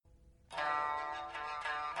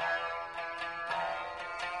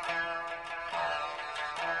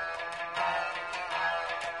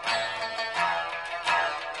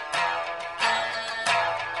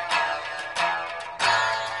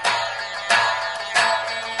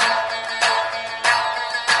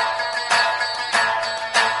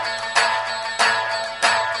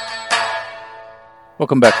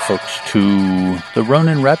Welcome back, folks, to the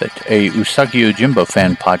Ronin Rabbit, a Usagi Yojimbo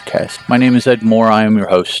fan podcast. My name is Ed Moore. I am your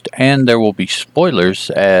host, and there will be spoilers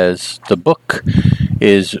as the book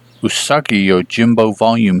is Usagi Yojimbo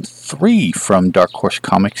Volume 3 from Dark Horse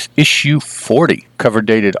Comics, Issue 40, cover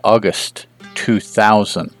dated August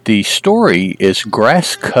 2000. The story is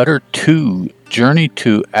Grass Cutter 2, Journey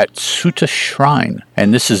to Atsuta Shrine,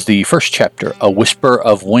 and this is the first chapter, A Whisper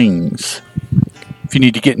of Wings. If you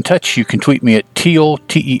need to get in touch, you can tweet me at Teal,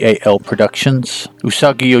 T-E-A-L Productions,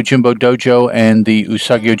 Usagi Yojimbo Dojo, and the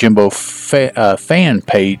Usagi Yojimbo fan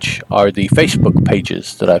page are the Facebook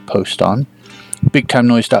pages that I post on.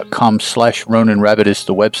 BigTimeNoise.com/Ronin Rabbit is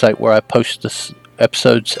the website where I post the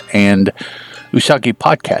episodes, and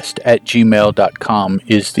UsagiPodcast@gmail.com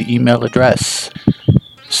is the email address.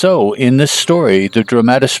 So, in this story, the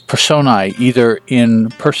dramatis personae, either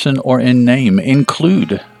in person or in name,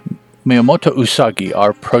 include Miyamoto Usagi,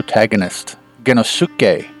 our protagonist,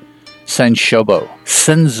 Genosuke, Sanshobo,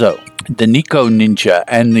 Senzo, the Nikko ninja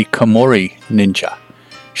and the Komori ninja,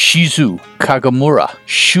 Shizu, Kagamura,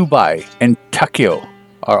 Shubai, and Takeo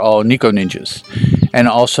are all Nikko ninjas. And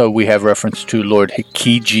also we have reference to Lord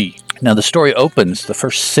Hikiji. Now the story opens, the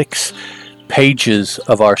first 6 pages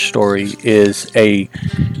of our story is a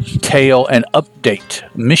tale and update,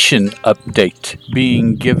 mission update,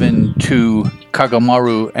 being given to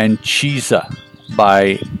Kagamaru and Chiza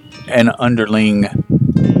by an underling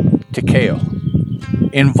Takeo,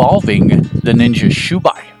 involving the ninja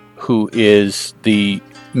Shubai, who is the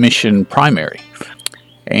mission primary.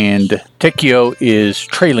 And Takeo is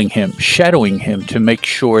trailing him, shadowing him to make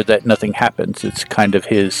sure that nothing happens. It's kind of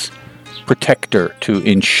his protector to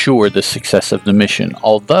ensure the success of the mission.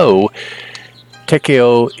 Although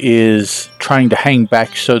Takeo is trying to hang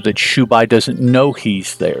back so that Shubai doesn't know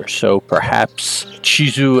he's there. So perhaps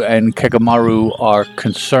Chizu and Kagamaru are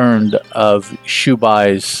concerned of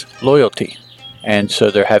Shubai's loyalty, and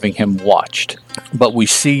so they're having him watched. But we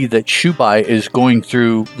see that Shubai is going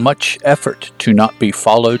through much effort to not be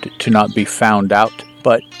followed, to not be found out,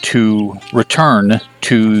 but to return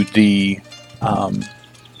to the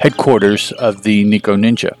headquarters of the Nikko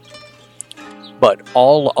Ninja. But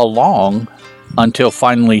all along, until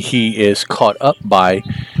finally he is caught up by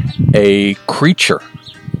a creature,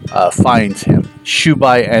 finds him.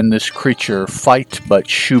 Shubai and this creature fight, but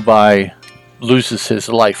Shubai loses his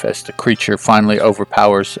life as the creature finally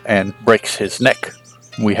overpowers and breaks his neck.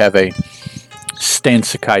 We have a Stan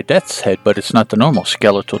Sakai Death's Head, but it's not the normal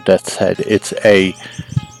skeletal Death's Head. It's a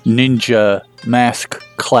ninja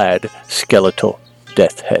mask-clad skeletal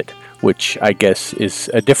Death Head, which I guess is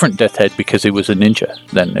a different Death Head because he was a ninja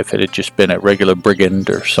than if it had just been a regular brigand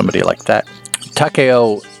or somebody like that.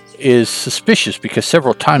 Takeo is suspicious because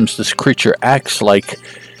several times this creature acts like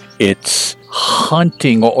it's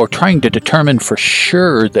hunting or trying to determine for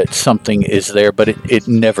sure that something is there, but it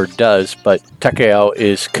never does. But Takeo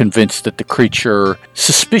is convinced that the creature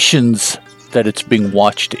suspicions that it's being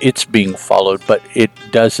watched, it's being followed, but it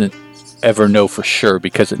doesn't ever know for sure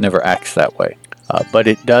because it never acts that way. But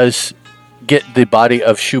it does get the body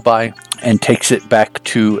of Shubai and takes it back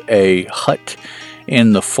to a hut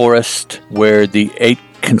in the forest where the 8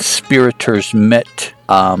 conspirators met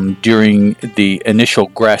during the initial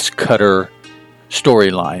Grass Cutter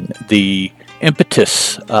storyline. The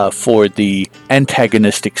impetus for the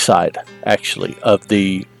antagonistic side, actually, of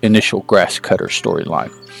the initial Grass Cutter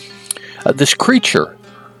storyline. This creature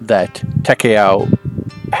that Takeo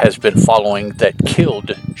has been following that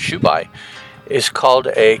killed Shubai is called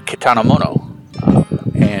a Kitanamono,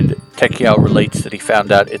 and Takeo relates that he found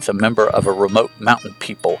out it's a member of a remote mountain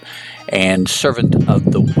people and servant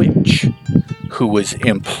of the witch who was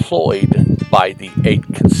employed by the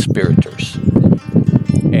 8 conspirators.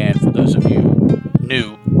 And for those of you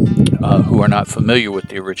new who are not familiar with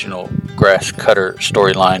the original Grass Cutter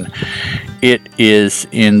storyline, it is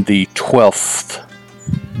in the 12th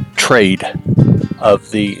trade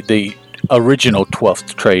of the original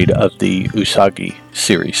 12th trade of the Usagi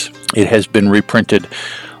series. It has been reprinted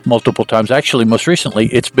multiple times. Actually, most recently,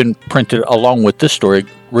 it's been printed along with this story,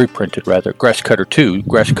 reprinted rather, Grass Cutter 2,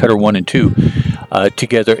 Grass Cutter 1 and 2,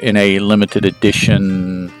 together in a limited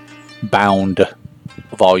edition bound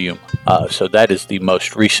volume. So that is the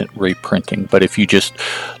most recent reprinting. But if you just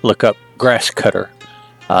look up Grass Cutter,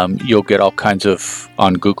 you'll get all kinds of,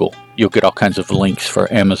 on Google, you'll get all kinds of links for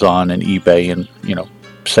Amazon and eBay and,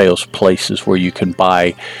 sales places where you can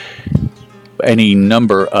buy any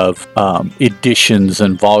number of editions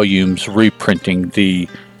and volumes reprinting the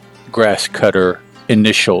Grass Cutter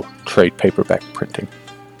initial trade paperback printing.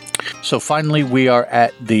 So finally we are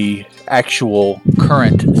at the actual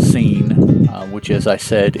current scene which, as I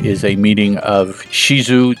said, is a meeting of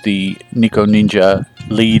Shizu, the Nico Ninja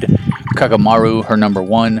lead, Kagamaru, her number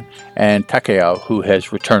 1, and Takeo, who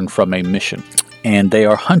has returned from a mission. And they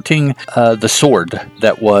are hunting the sword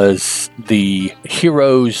that was the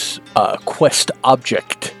hero's quest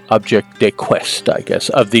object de quest, I guess,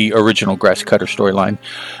 of the original Grasscutter storyline.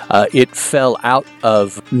 It fell out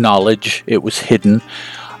of knowledge. It was hidden,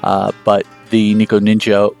 but the Nico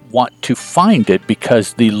Ninja want to find it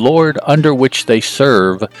because the lord under which they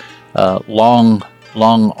serve,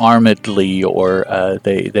 long-armedly, or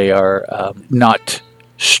they are not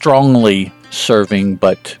strongly serving,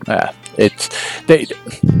 but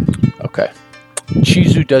okay.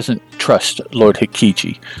 Chizu doesn't trust Lord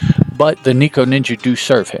Hikiji, but the Nico Ninja do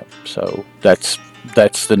serve him, so that's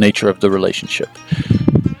the nature of the relationship.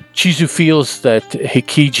 Chizu feels that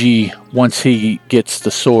Hikiji, once he gets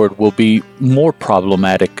the sword, will be more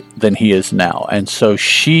problematic than he is now, and so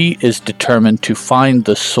she is determined to find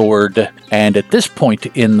the sword, and at this point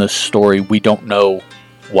in the story, we don't know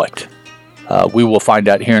what. We will find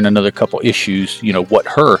out here in another couple issues, what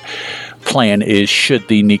her plan is should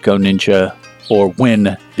the Nico Ninja, or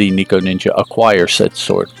when the Nico Ninja acquire said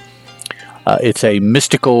sword. It's a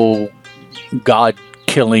mystical,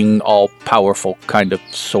 god-killing, all-powerful kind of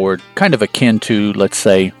sword, kind of akin to, let's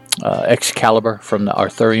say, Excalibur from the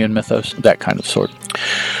Arthurian mythos, that kind of sword.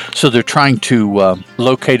 So they're trying to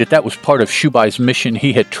locate it. That was part of Shubai's mission.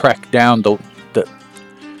 He had tracked down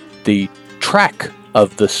the track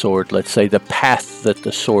of the sword, let's say, the path that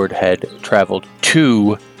the sword had traveled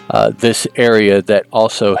to this area that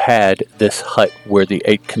also had this hut where the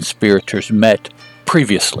 8 conspirators met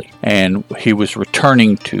previously. And he was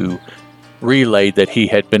returning to relay that he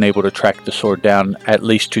had been able to track the sword down at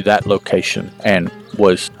least to that location and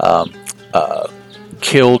was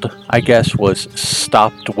killed, I guess, was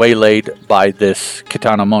stopped, waylaid by this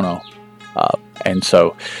Kitana Mono. And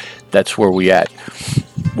so that's where we are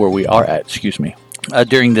at, excuse me.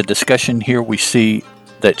 During the discussion here, we see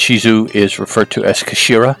that Chizu is referred to as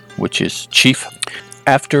Kashira, which is chief.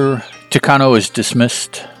 After Takeo is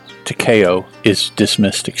dismissed,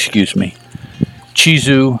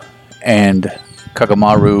 Chizu and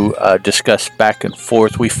Kagamaru discuss back and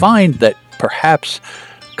forth. We find that perhaps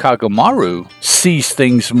Kagamaru sees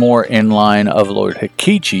things more in line of Lord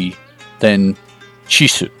Hikiji than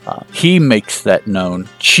Chizu. He makes that known.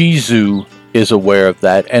 Chizu is aware of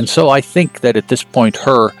that, and so I think that at this point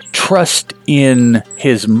her trust in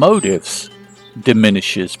his motives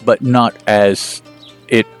diminishes, but not as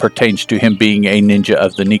it pertains to him being a ninja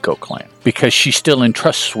of the Nico clan, because she still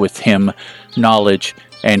entrusts with him knowledge,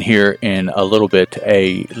 and here in a little bit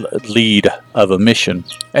a lead of a mission.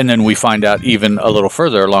 And then we find out even a little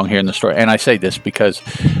further along here in the story, and I say this because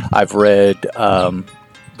I've read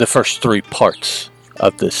the first 3 parts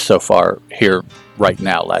of this so far here right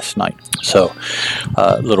now, last night. So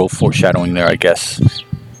a little foreshadowing there, I guess.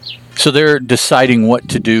 So they're deciding what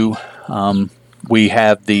to do. We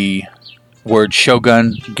have the word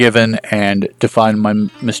shogun given and defined by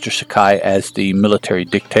Mr. Sakai as the military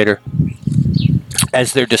dictator.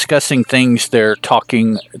 As they're discussing things, they're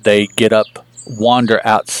talking, they get up, wander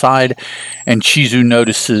outside, and Chizu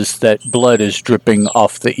notices that blood is dripping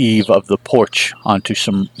off the eave of the porch onto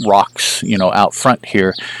some rocks, out front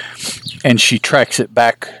here. And she tracks it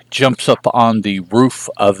back, jumps up on the roof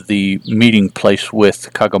of the meeting place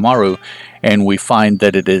with Kagamaru, and we find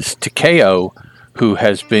that it is Takeo who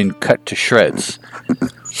has been cut to shreds.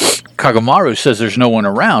 Kagamaru says there's no one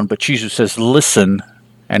around, but Chizu says, listen,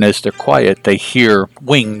 and as they're quiet, they hear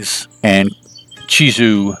wings, and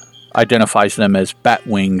Chizu identifies them as bat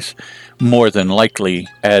wings, more than likely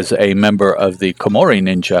as a member of the Komori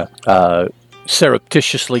ninja.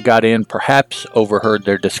 Surreptitiously got in, perhaps overheard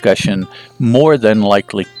their discussion, more than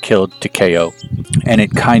likely killed Takeo, and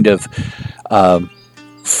it kind of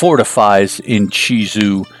fortifies in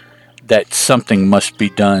Chizu that something must be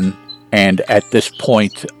done. And at this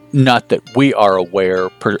point, not that we are aware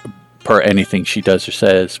per anything she does or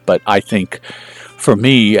says, but I think for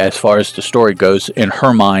me, as far as the story goes, in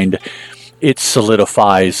her mind, it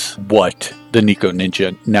solidifies what the Nico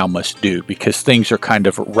Ninja now must do, because things are kind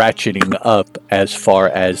of ratcheting up as far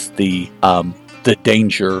as the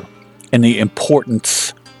danger and the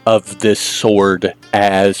importance of this sword,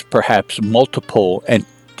 as perhaps multiple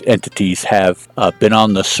entities have been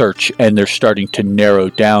on the search, and they're starting to narrow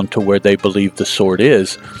down to where they believe the sword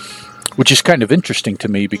is, which is kind of interesting to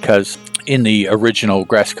me, because in the original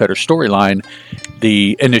Grasscutter storyline,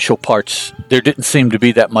 the initial parts, there didn't seem to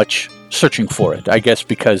be that much searching for it. I guess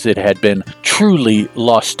because it had been truly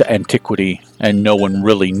lost to antiquity and no one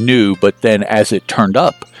really knew. But then as it turned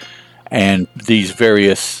up and these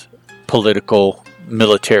various political,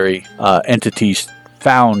 military entities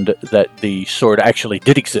found that the sword actually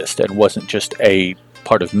did exist and wasn't just a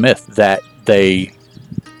part of myth, that they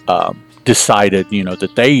decided,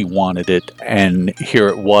 that they wanted it, and here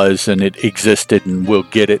it was, and it existed, and we'll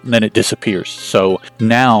get it, and then it disappears. So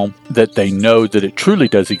now that they know that it truly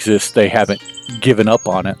does exist, they haven't given up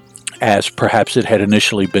on it, as perhaps it had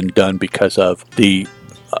initially been done because of the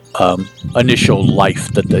initial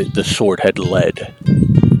life that the sword had led.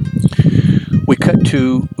 We cut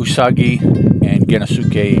to Usagi and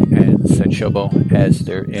Genosuke and Senshobo as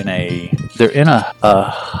they're in a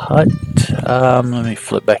hut. Let me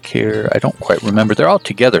flip back here. I don't quite remember. They're all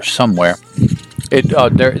together somewhere.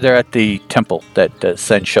 They're at the temple that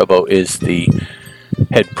Senshobo is the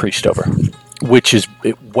head priest over, which is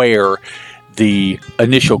where the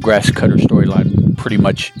initial grass cutter storyline pretty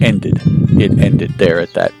much ended. It ended there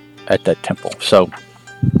at that temple. So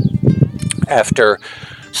after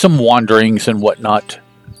some wanderings and whatnot,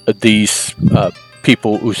 these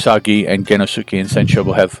people, Usagi and Genosuke and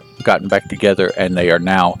Senshobo, have gotten back together, and they are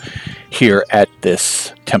now here at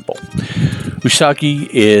this temple. Usagi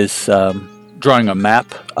is drawing a map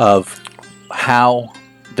of how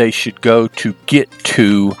they should go to get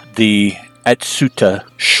to the Atsuta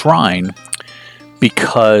shrine,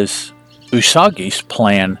 because Usagi's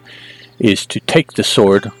plan is to take the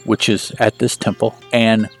sword, which is at this temple,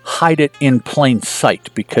 and hide it in plain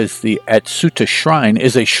sight, because the Atsuta shrine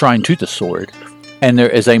is a shrine to the sword, and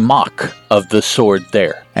there is a mock of the sword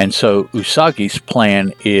there. And so Usagi's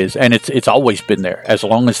plan is, and it's always been there, as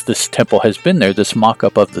long as this temple has been there, this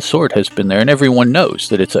mock-up of the sword has been there, and everyone knows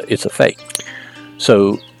that it's a fake.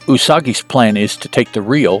 So Usagi's plan is to take the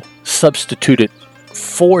real, substitute it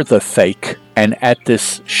for the fake, and at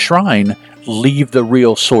this shrine leave the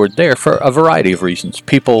real sword there for a variety of reasons.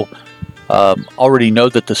 People already know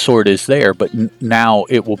that the sword is there, but now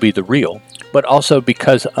it will be the real. But also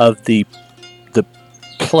because of the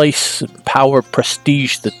place, power,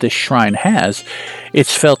 prestige that this shrine has,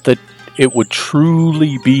 it's felt that it would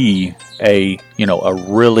truly be a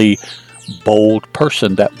really bold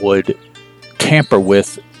person that would tamper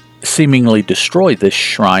with, seemingly destroy this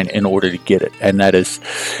shrine in order to get it. And that is,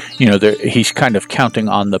 he's kind of counting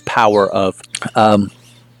on the power of, the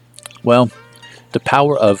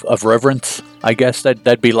power of reverence, I guess.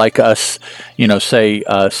 That'd be like us, say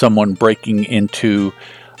someone breaking into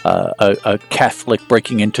a Catholic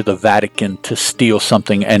breaking into the Vatican to steal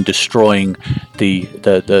something and destroying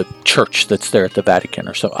the church that's there at the Vatican,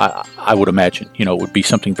 or so. I would imagine, it would be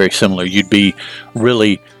something very similar. You'd be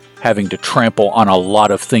really having to trample on a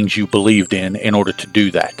lot of things you believed in order to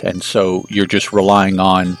do that. And so you're just relying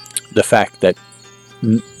on the fact that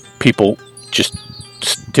people just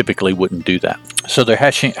typically wouldn't do that. So they're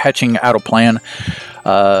hatching out a plan.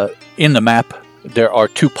 In the map, there are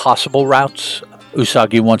two possible routes.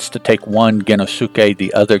 Usagi wants to take one, Genosuke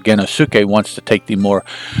the other. Genosuke wants to take the more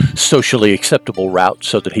socially acceptable route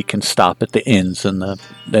so that he can stop at the inns and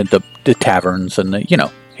the taverns and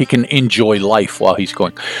he can enjoy life while he's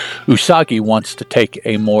going. Usagi wants to take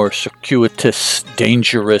a more circuitous,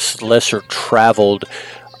 dangerous, lesser traveled,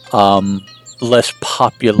 less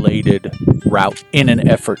populated route in an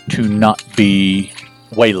effort to not be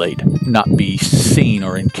waylaid, not be seen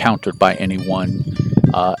or encountered by anyone,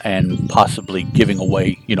 and possibly giving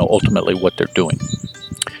away, ultimately what they're doing.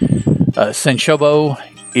 Senshobo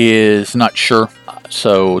is not sure,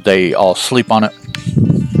 so they all sleep on it.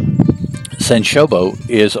 Senshobo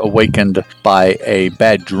is awakened by a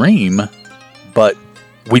bad dream, but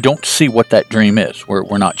we don't see what that dream is.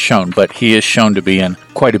 We're not shown, but he is shown to be in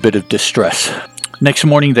quite a bit of distress. Next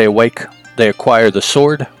morning they awake. They acquire the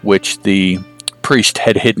sword, which the priest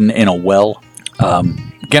had hidden in a well.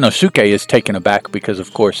 Genosuke is taken aback because,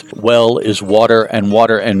 of course, well is water, and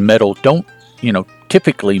water and metal don't,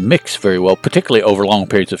 typically mix very well, particularly over long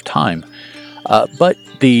periods of time. But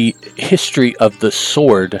the history of the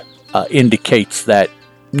sword indicates that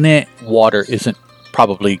water isn't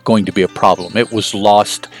probably going to be a problem. It was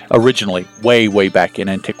lost originally, way back in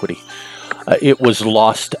antiquity. It was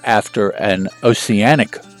lost after an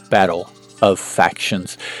oceanic battle of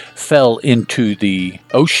factions fell into the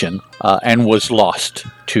ocean and was lost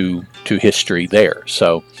to history there.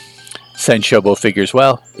 So Senshobo figures,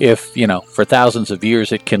 well, if, for thousands of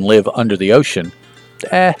years it can live under the ocean,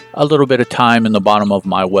 a little bit of time in the bottom of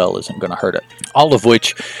my well isn't going to hurt it. All of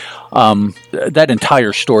which, that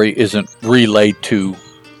entire story isn't relayed to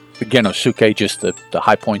Genosuke, just the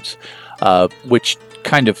high points, which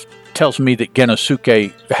kind of tells me that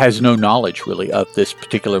Genosuke has no knowledge really of this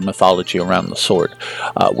particular mythology around the sword,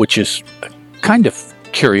 which is kind of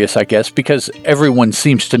curious, I guess, because everyone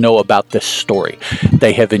seems to know about this story.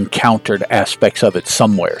 They have encountered aspects of it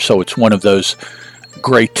somewhere. So it's one of those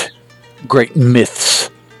great myths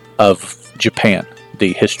of Japan,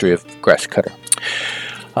 the history of Grasscutter.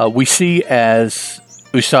 We see as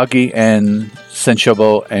Usagi and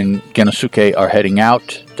Senshobo and Genosuke are heading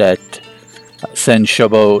out that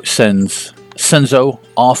Senshobo sends Senzo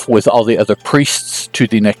off with all the other priests to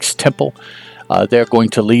the next temple. They're going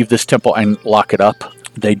to leave this temple and lock it up.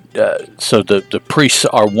 So the priests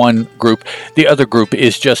are one group. The other group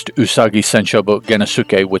is just Usagi, Senshobo,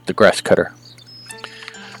 Genosuke with the Grasscutter.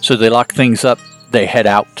 So they lock things up. They head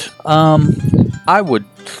out. I would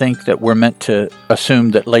think that we're meant to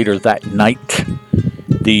assume that later that night,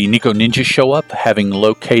 the Nico Ninjas show up, having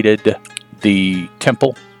located the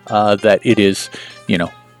temple, that it is,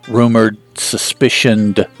 rumored,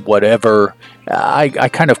 suspicioned, whatever. I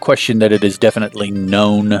kind of question that it is definitely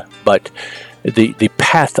known, but the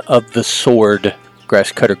path of the sword,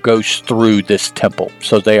 Grasscutter, goes through this temple.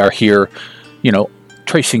 So they are here,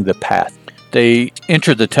 tracing the path. They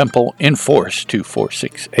enter the temple in force, 2, 4,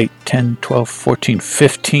 6, 8, 10, 12, 14,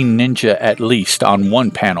 15 ninja at least on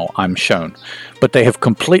one panel, I'm shown. But they have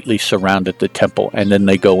completely surrounded the temple, and then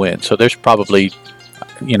they go in. So there's probably,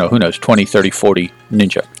 who knows, 20, 30, 40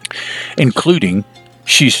 ninja, including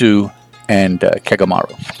Shizu and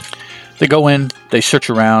Kagamaru. They go in, they search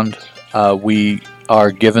around. We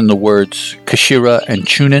are given the words Kashira and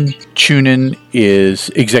Chunin. Chunin is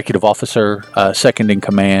executive officer, second in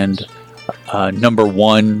command, number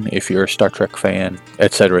one if you're a Star Trek fan,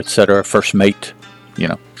 etc., first mate,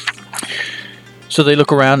 So they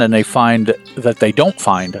look around and they find that they don't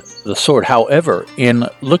find the sword. However, in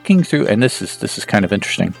looking through, and this is kind of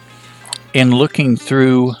interesting, in looking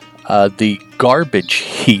through the garbage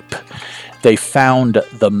heap, they found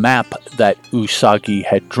the map that Usagi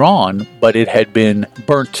had drawn, but it had been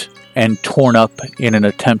burnt and torn up in an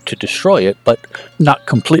attempt to destroy it, but not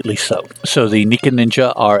completely so. So the Nika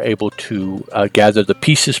Ninja are able to gather the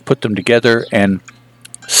pieces, put them together, and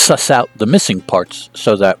suss out the missing parts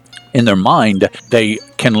so that in their mind they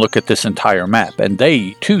can look at this entire map. And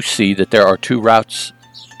they too see that there are 2 routes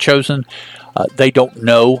chosen. They don't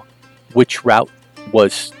know which route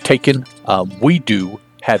was taken. We do,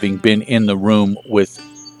 having been in the room with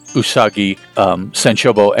Usagi,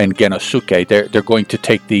 Senshobo, and Genosuke. They're going to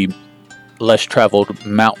take the less traveled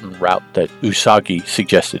mountain route that Usagi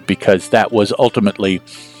suggested, because that was ultimately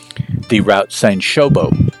the route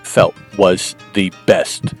Senshobo felt was the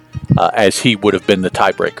best, as he would have been the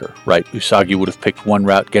tiebreaker, right? Usagi would have picked one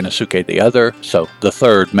route, Genosuke the other, so the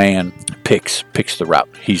third man picks the route.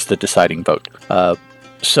 He's the deciding vote.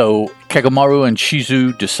 So Kagamaru and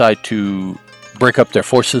Shizu decide to break up their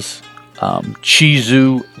forces.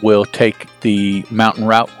 Shizu will take the mountain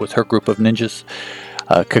route with her group of ninjas.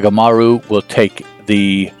 Kagamaru will take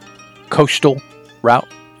the coastal route,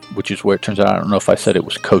 which is where it turns out, I don't know if I said it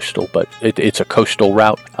was coastal, but it's a coastal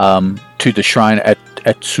route to the shrine at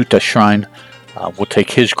Tsuta Shrine. Will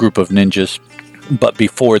take his group of ninjas, but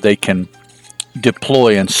before they can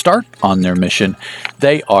deploy and start on their mission,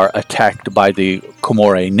 they are attacked by the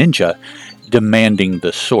Komore Ninja, demanding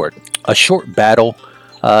the sword. A short battle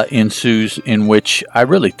ensues in which I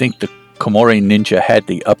really think the Komore Ninja had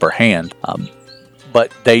the upper hand.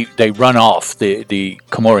 But they run off. The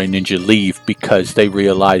Komore Ninja leave because they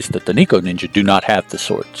realize that the Nico Ninja do not have the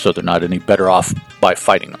sword, so they're not any better off by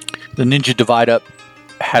fighting them. The ninja divide up,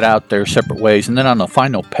 head out their separate ways, and then on the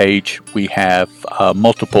final page we have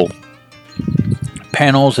multiple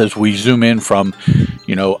panels as we zoom in from,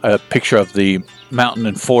 a picture of the mountain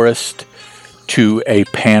and forest to a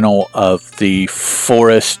panel of the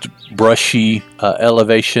forest brushy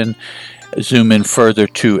elevation. Zoom in further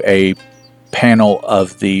to a panel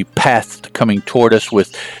of the path coming toward us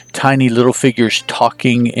with tiny little figures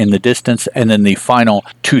talking in the distance, and then the final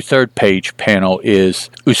 2/3 page panel is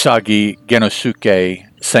Usagi, Genosuke,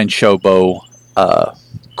 Senshobo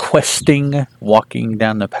questing, walking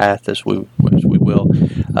down the path as we will.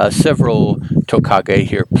 Several Tokage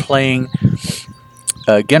here playing.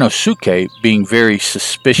 Genosuke being very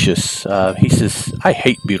suspicious. He says, "I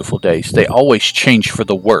hate beautiful days. They always change for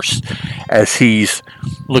the worse," as he's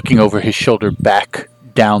looking over his shoulder back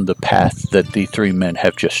down the path that the 3 men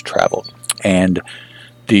have just traveled. And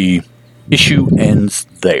the issue ends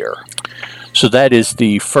there. So that is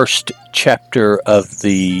the first chapter of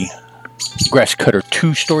the Grasscutter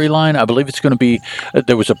 2 storyline. I believe it's going to be,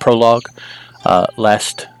 there was a prologue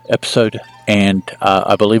last episode, and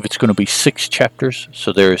I believe it's going to be 6 chapters.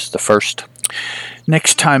 So there's the first.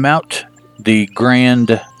 Next time out, the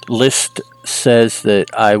grand list says that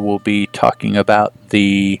I will be talking about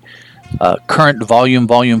the current volume,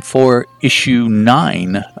 Volume 4, Issue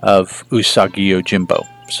 9 of Usagi Yojimbo.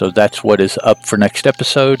 So that's what is up for next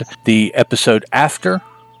episode. The episode after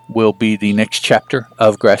will be the next chapter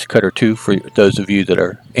of Grasscutter 2 for those of you that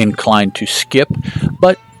are inclined to skip.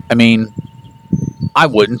 But, I mean, I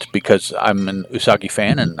wouldn't, because I'm an Usagi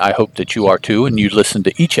fan, and I hope that you are too, and you listen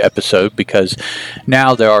to each episode, because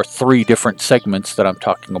now there are 3 different segments that I'm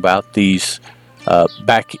talking about. These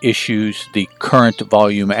back issues, the current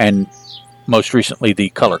volume, and most recently the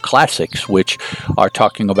Color Classics, which are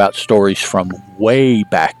talking about stories from way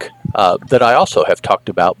back that I also have talked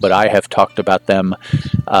about, but I have talked about them,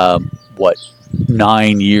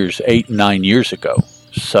 9 years, 8, 9 years ago.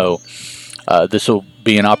 So this will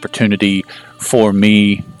be an opportunity for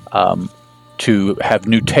me to have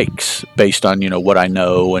new takes based on, what I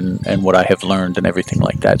know and what I have learned and everything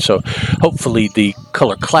like that. So hopefully the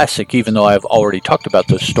Color Classic, even though I've already talked about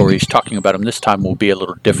those stories, talking about them this time will be a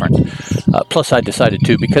little different. Plus I decided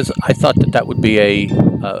to, because I thought that would be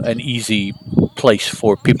an easy place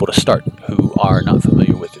for people to start who are not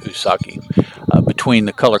familiar with Usagi. Between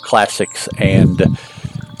the Color Classics and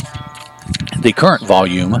the current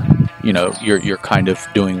volume, you're kind of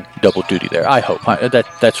doing double duty there. I hope.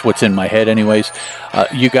 That's what's in my head anyways.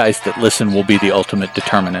 You guys that listen will be the ultimate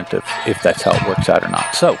determinant of if that's how it works out or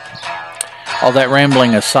not. So, all that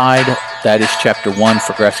rambling aside, that is Chapter 1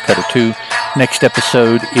 for Grasscutter 2. Next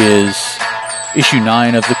episode is Issue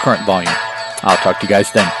 9 of the current volume. I'll talk to you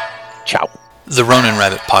guys then. Ciao. The Ronin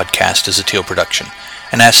Rabbit podcast is a Teal production,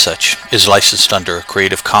 and as such is licensed under a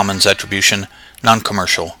Creative Commons Attribution,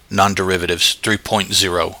 Non-Commercial, Non-Derivatives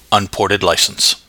 3.0 Unported License.